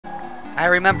I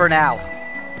remember now.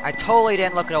 I totally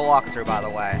didn't look at a walkthrough, by the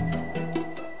way.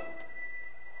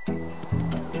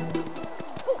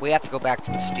 We have to go back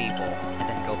to the steeple, and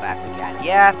then go back again.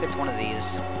 Yeah, it's one of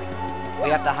these. We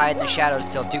have to hide in the shadows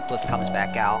till Dupless comes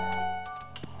back out.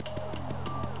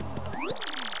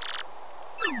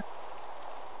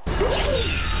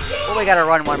 Well, we gotta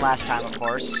run one last time, of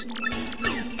course.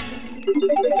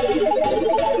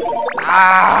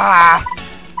 Ah!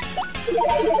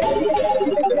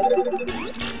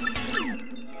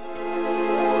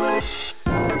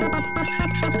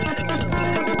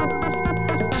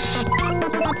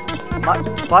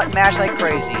 Button mash like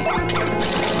crazy.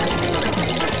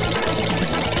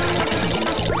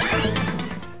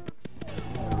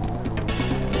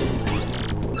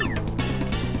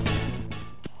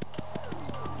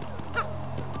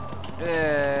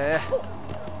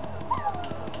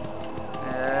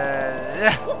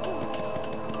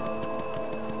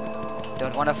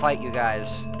 Don't want to fight you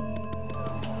guys.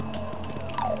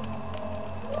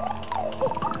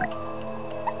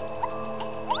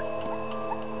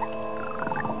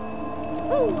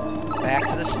 Back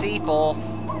to the steeple.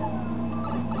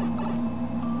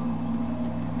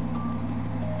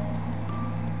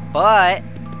 But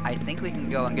I think we can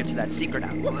go and get to that secret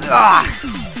now. Ah!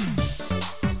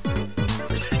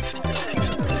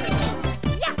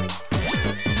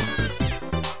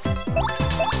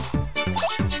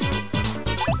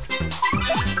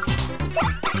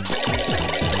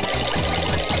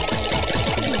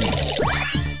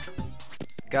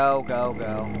 Go, go,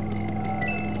 go.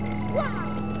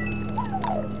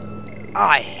 Oh,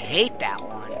 I hate that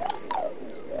one.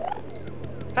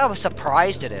 How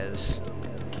surprised it is.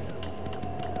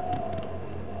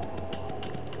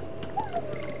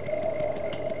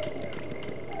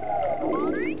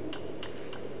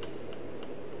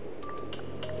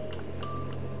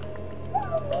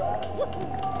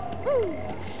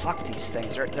 Fuck these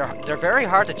things. They're very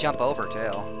hard to jump over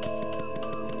too.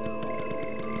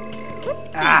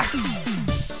 Ah!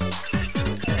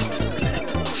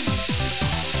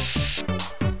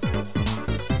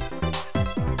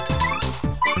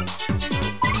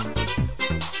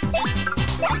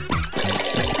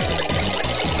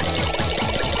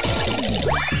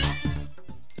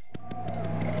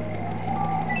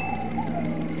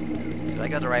 Did I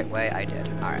go the right way? I did.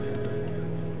 Alright.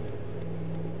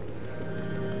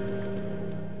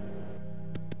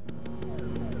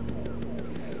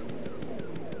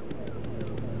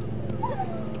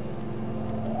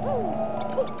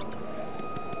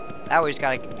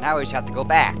 Now we just have to go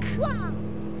back.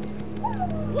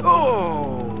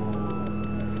 Oh!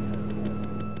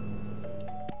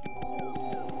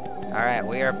 Alright,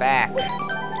 we are back.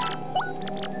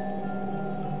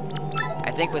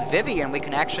 I think with Vivian we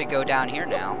can actually go down here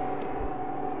now.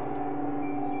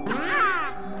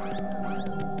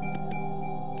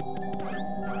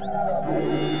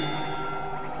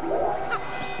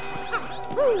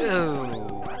 Ooh.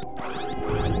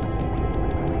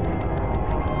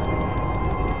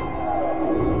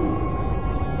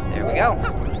 There we go.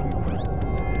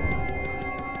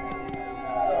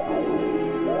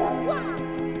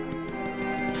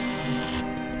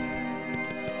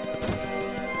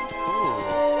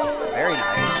 Ooh, very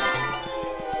nice.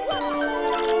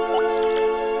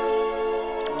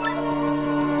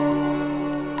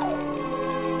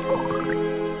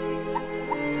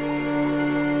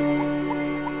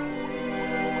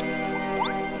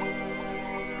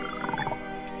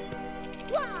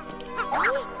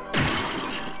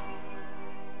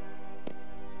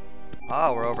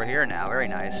 Oh, we're over here now. Very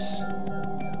nice.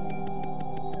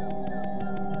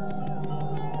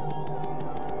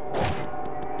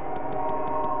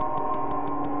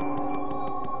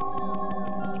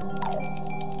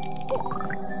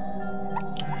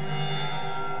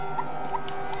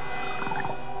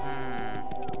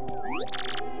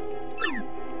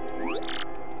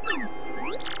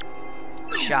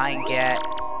 Shine get.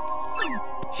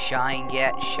 Shine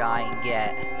get, shine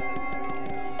get.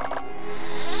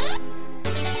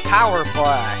 Power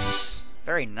Plus.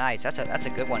 Very nice. That's a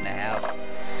good one to have.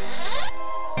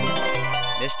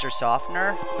 Mr.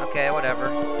 Softener? Okay, whatever.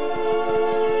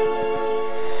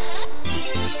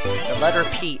 The letter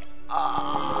P.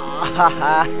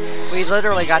 Ah, we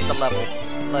literally got the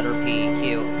letter P.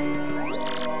 Cute.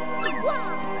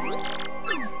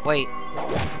 Wait.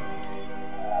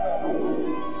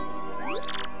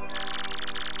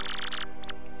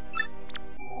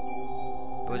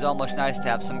 It was almost nice to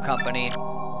have some company.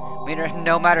 I mean,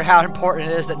 no matter how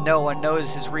important it is that no one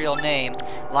knows his real name,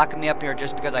 locking me up here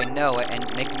just because I know it and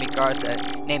making me guard the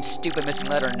name's stupid missing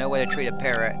letter, no way to treat a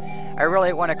parrot. I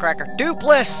really want a cracker.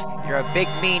 Dupless! You're a big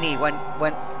meanie.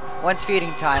 When's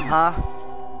feeding time, huh?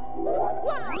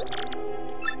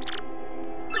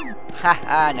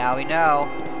 Haha, now we know.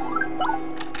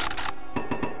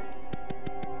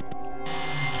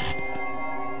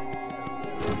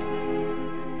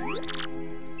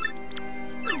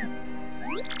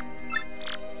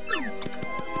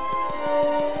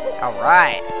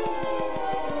 Alright.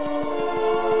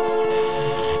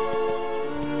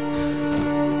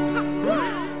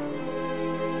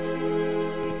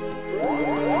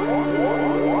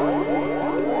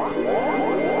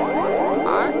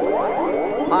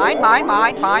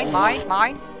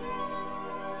 Mine.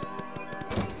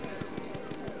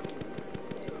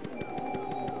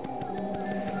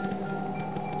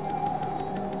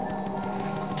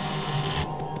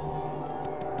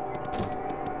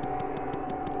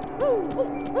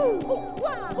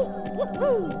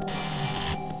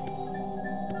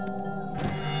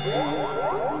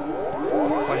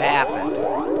 What happened?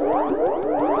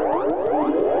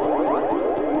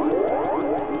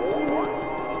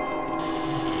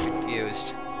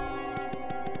 Confused.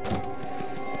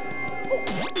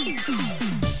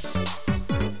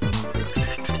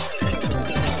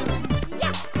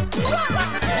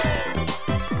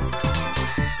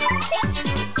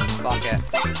 Fuck it.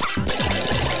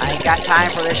 I ain't got time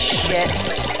for this shit.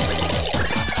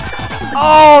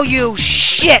 Oh, you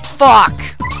shit fuck!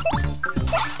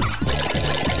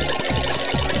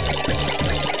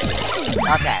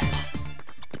 Okay.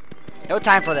 No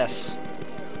time for this.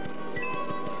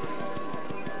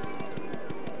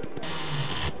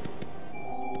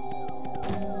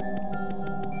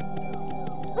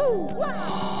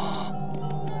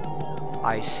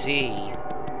 I see.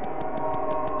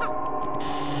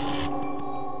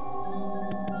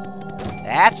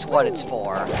 That's what it's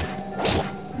for.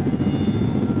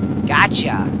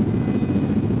 Gotcha.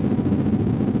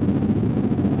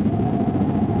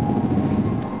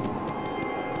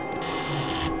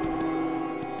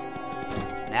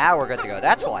 Now we're good to go.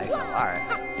 That's why I fell. Alright.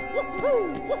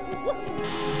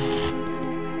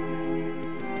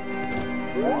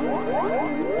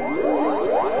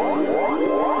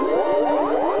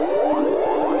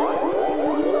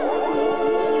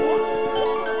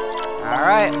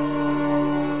 Alright.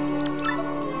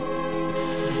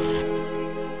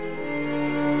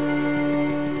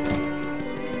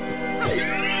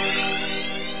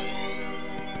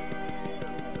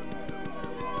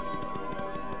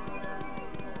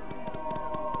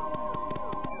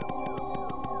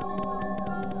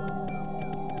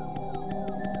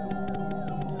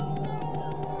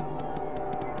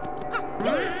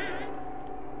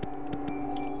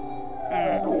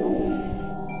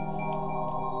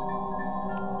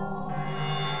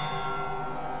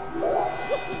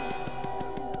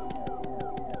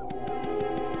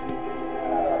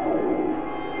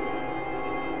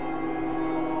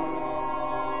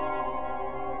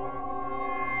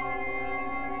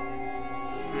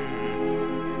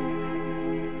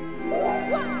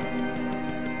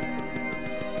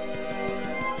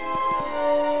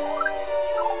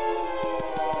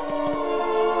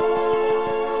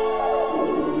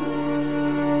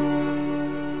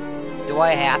 Do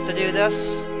I have to do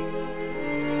this?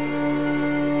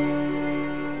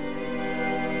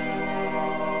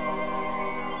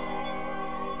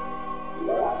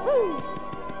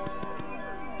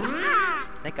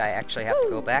 I think I actually have to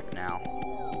go back now.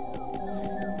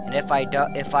 And if I'm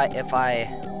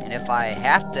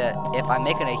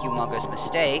making a humongous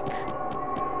mistake,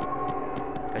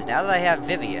 because now that I have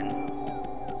Vivian,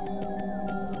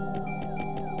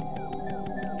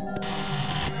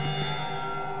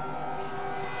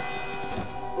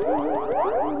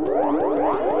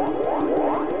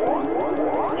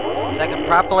 so I can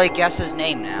properly guess his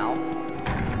name now.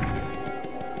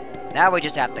 Now we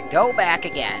just have to go back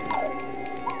again.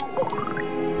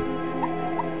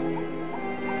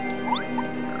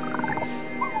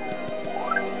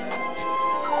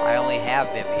 I only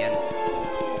have Vivian.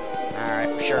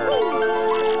 Alright, sure.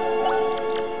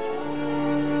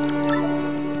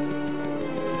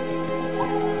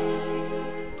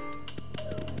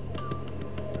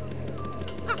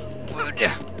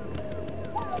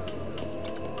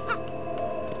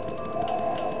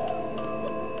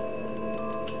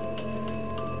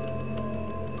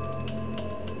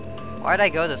 Why'd I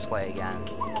go this way again?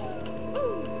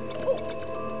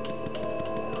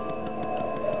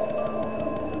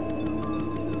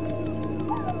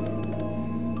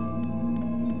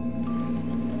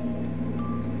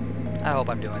 I hope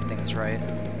I'm doing things right.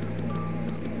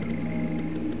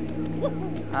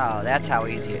 Oh, that's how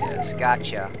easy it is.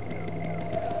 Gotcha.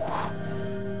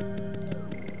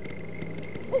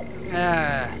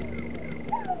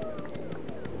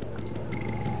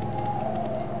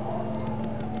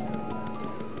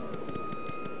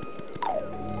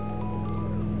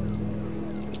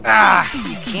 Ah,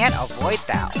 you can't avoid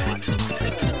that one.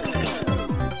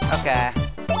 Okay.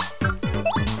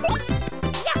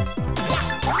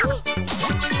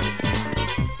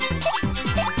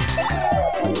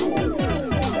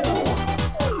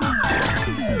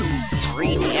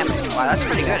 Wow, that's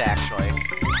pretty good, actually.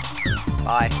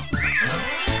 Bye.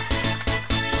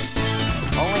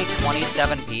 Only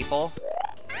 27 people?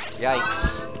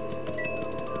 Yikes.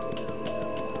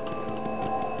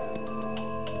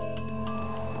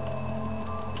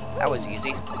 That was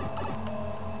easy.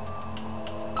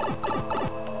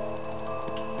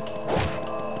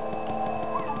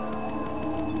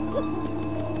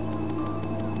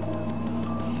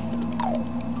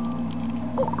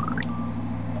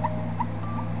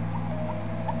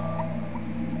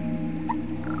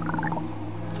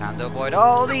 Time to avoid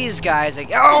all these guys.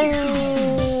 Like, oh!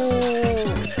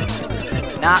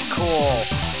 Not cool.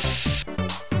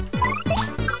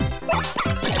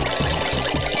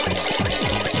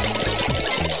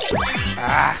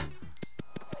 Ah.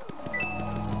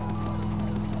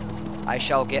 I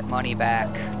shall get money back.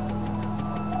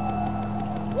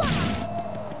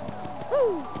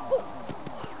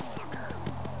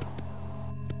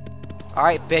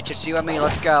 Alright, bitch, it's you and me.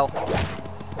 Let's go.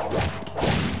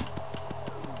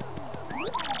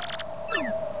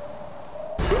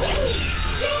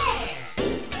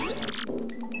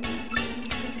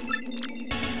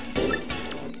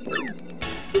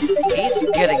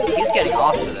 He's getting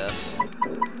off to this.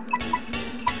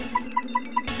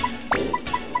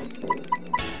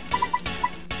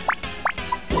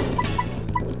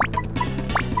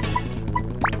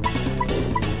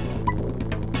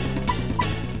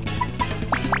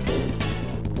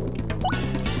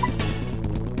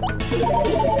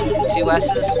 Two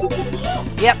S's?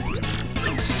 Yep.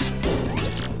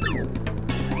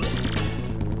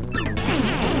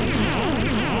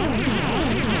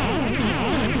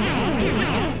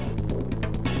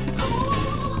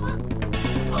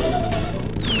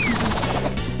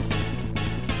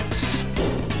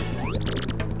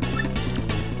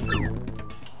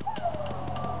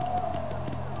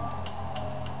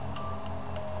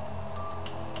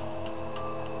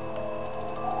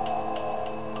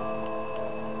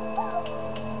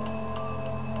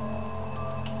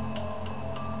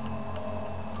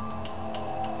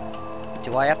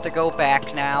 Do I have to go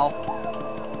back now?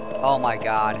 Oh my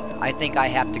god. I think I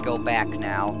have to go back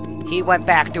now. He went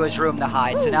back to his room to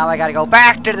hide, so now I gotta go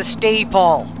back to the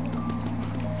steeple!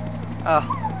 Oh.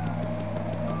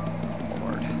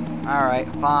 Lord. Alright,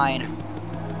 fine.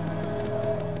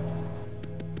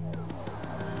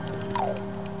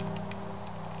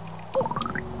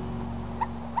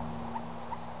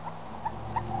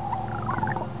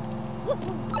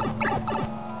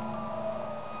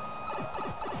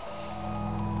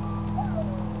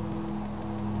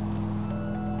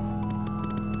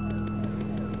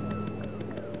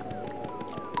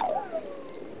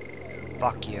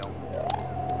 Fuck you.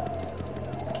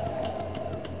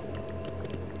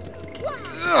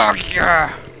 Ugh,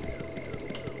 yeah.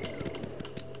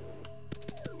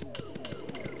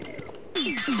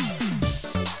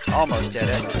 Almost did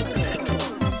it.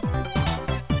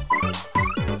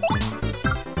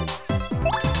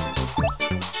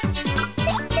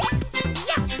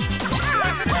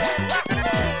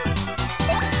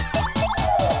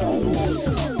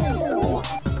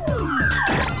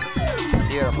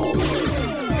 Beautiful.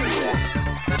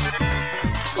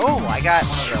 Oh, I got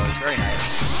one of those. Very nice.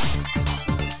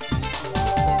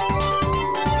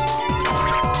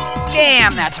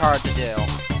 Damn, that's hard to do.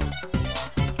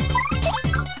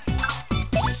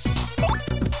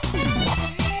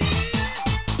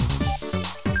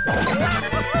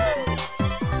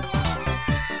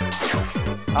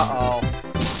 Uh-oh.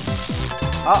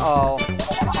 Uh-oh.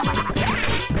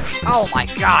 Oh my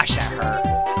gosh, that hurt.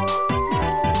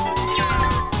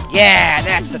 Yeah,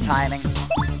 that's the timing.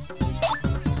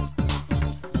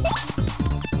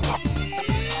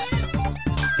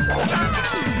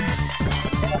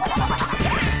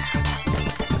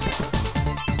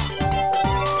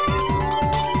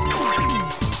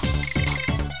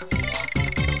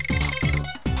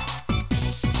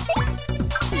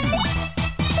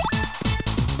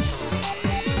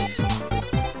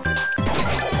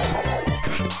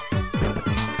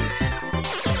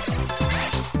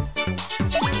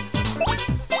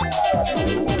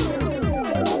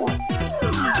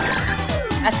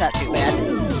 That's not too bad.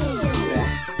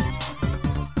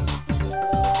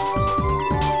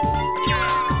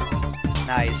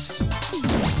 Nice.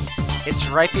 It's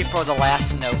right before the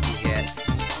last note you hit.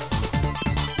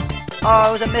 Oh,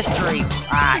 it was a mystery.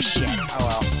 Ah, shit. Oh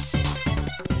well.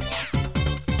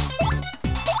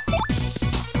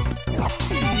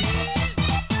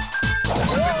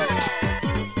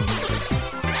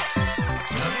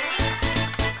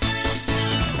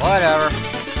 Whatever.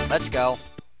 Let's go.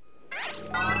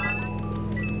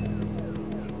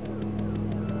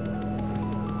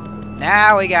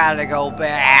 Now we gotta go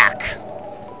back.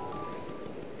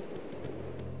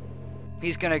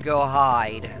 He's gonna go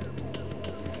hide.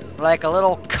 Like a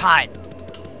little cunt.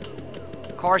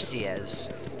 Of course he is.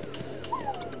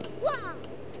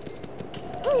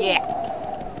 Yeah.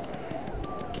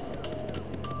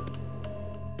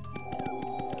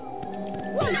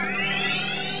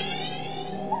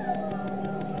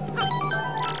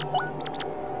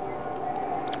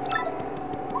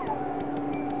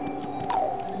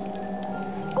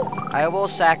 I will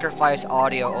sacrifice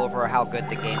audio over how good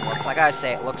the game looks. I gotta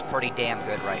say, it looks pretty damn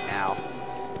good right now.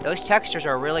 Those textures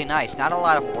are really nice. Not a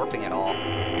lot of warping at all.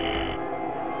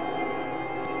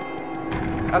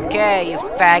 Okay, you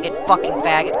faggot, fucking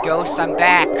faggot ghosts, I'm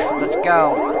back. Let's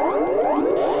go.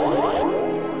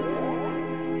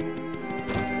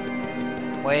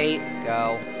 Wait,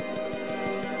 go.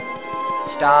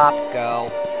 Stop,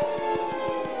 go.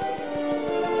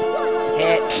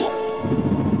 Hit.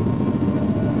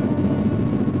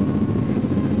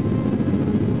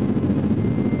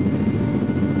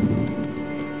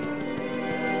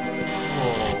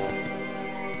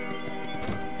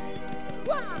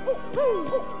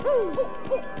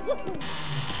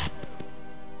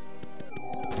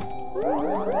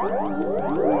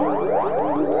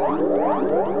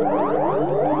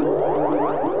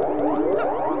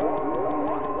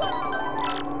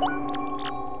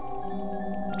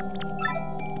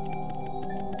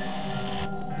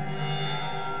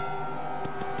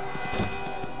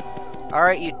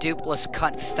 Alright, you dupless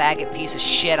cunt faggot piece of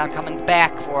shit, I'm coming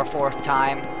back for a 4th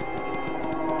time.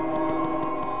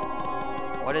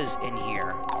 What is in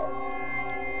here?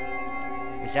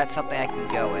 Is that something I can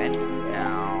go in?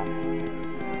 No.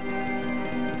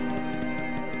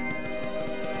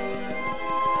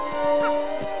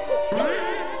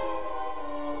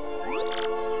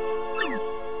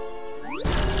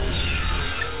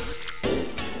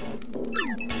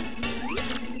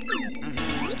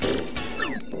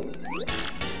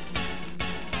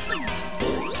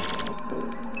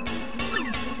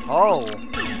 Oh.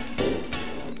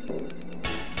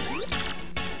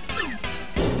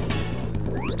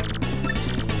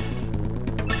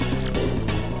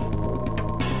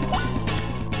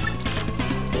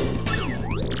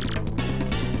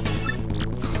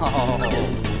 Oh.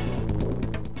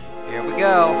 Here we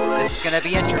go. This is gonna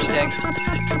be interesting.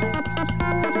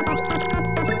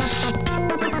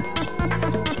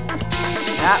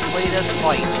 Not play this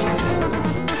fight.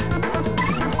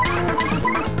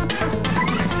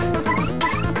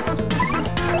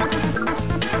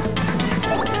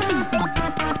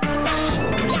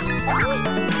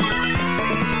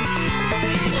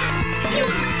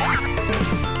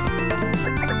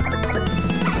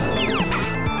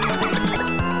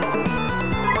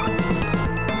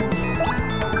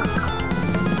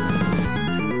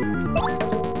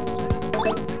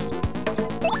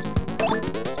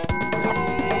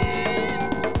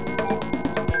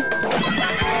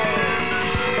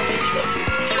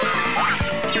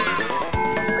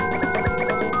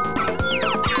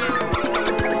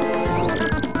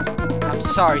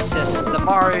 Sorry, sis. The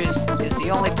Mario is the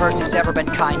only person who's ever been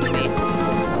kind to me.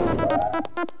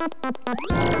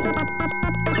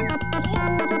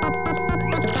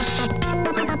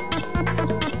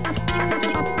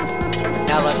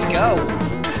 Now let's go.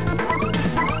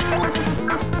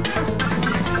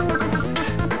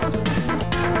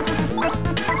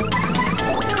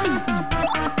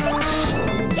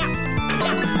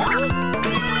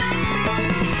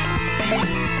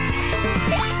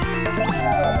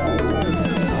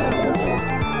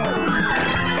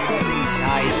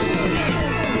 Nice.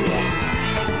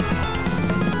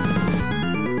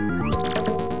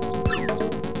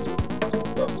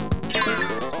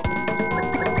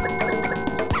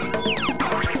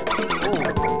 Ooh.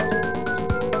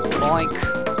 Boink.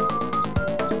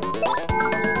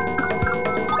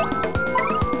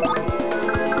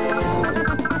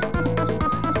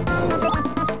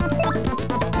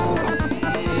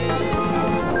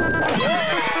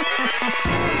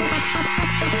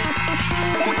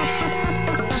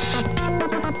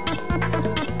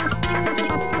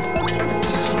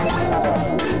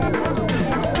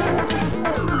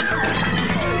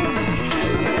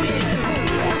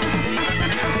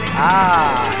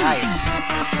 Ah, nice.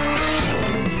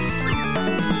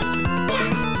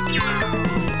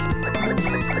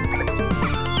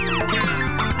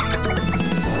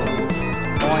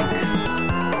 Boink.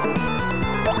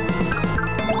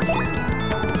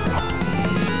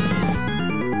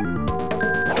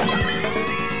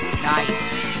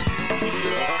 Nice.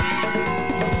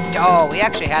 Oh. Oh, we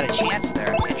actually had a chance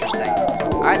there. Interesting.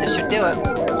 Alright, this should do it.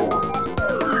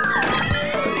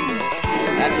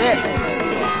 That's it.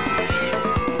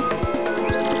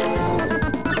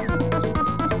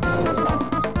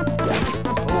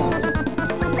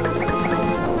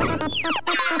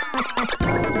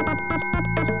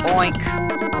 Boink.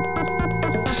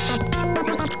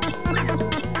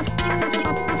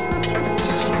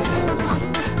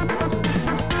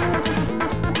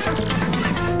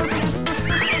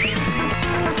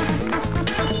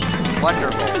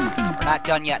 Wonderful. We're not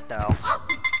done yet, though.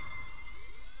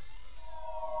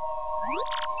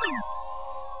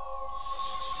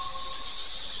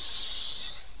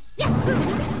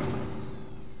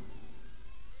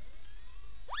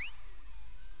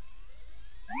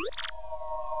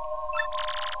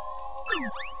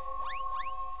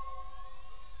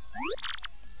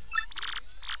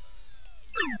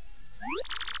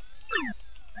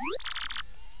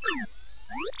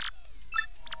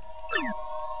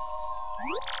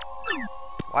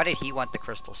 Why did he want the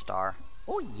crystal star?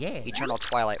 Oh yeah. Eternal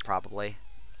twilight, probably.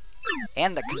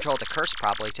 And the control the curse,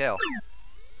 probably, too.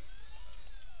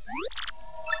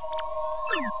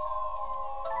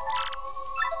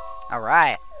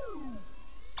 Alright.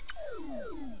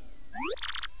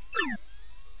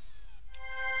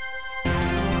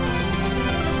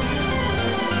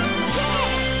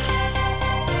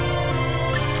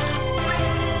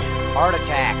 Heart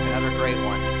attack, another great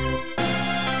one.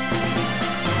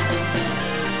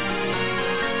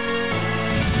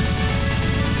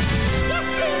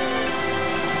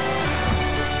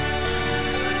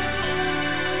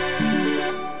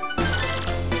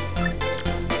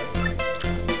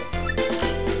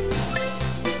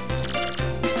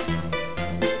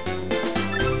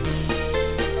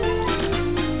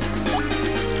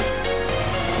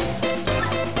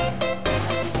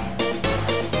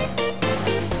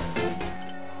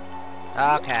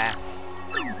 Okay.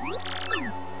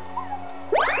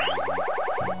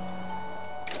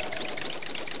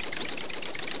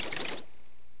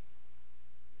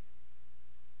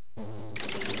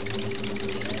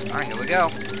 Alright, here we go.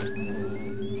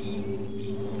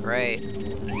 Great.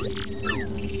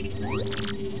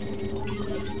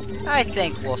 I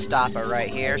think we'll stop it right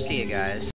here. See you guys.